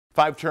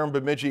Five-term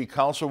Bemidji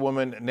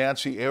Councilwoman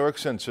Nancy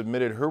Erickson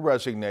submitted her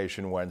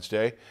resignation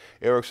Wednesday.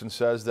 Erickson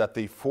says that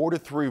the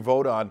 4-3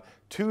 vote on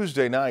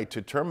Tuesday night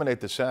to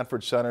terminate the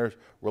Sanford Center's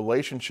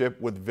relationship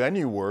with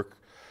venue work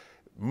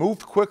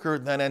moved quicker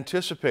than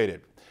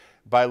anticipated.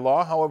 By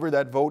law, however,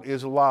 that vote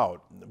is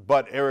allowed.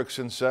 But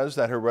Erickson says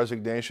that her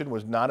resignation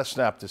was not a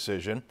snap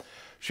decision.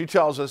 She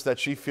tells us that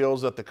she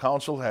feels that the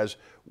council has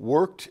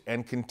worked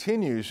and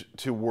continues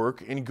to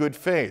work in good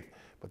faith,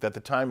 but that the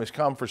time has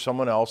come for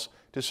someone else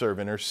to serve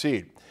in her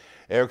seat.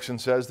 Erickson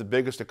says the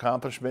biggest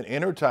accomplishment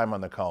in her time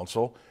on the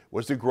council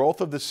was the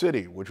growth of the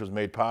city, which was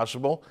made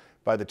possible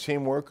by the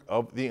teamwork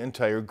of the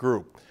entire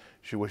group.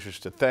 She wishes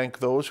to thank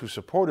those who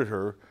supported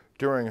her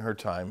during her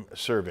time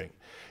serving.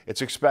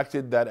 It's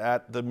expected that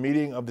at the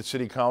meeting of the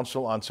City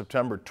Council on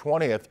September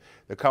 20th,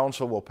 the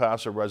Council will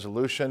pass a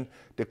resolution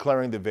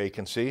declaring the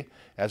vacancy,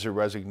 as her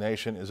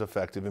resignation is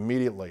effective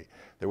immediately.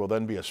 There will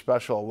then be a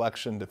special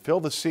election to fill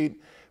the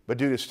seat, but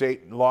due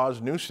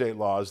to new state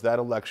laws, that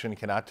election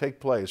cannot take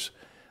place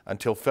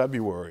until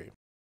February.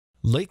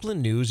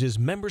 Lakeland News is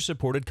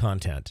member-supported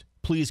content.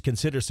 Please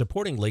consider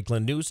supporting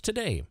Lakeland News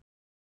today.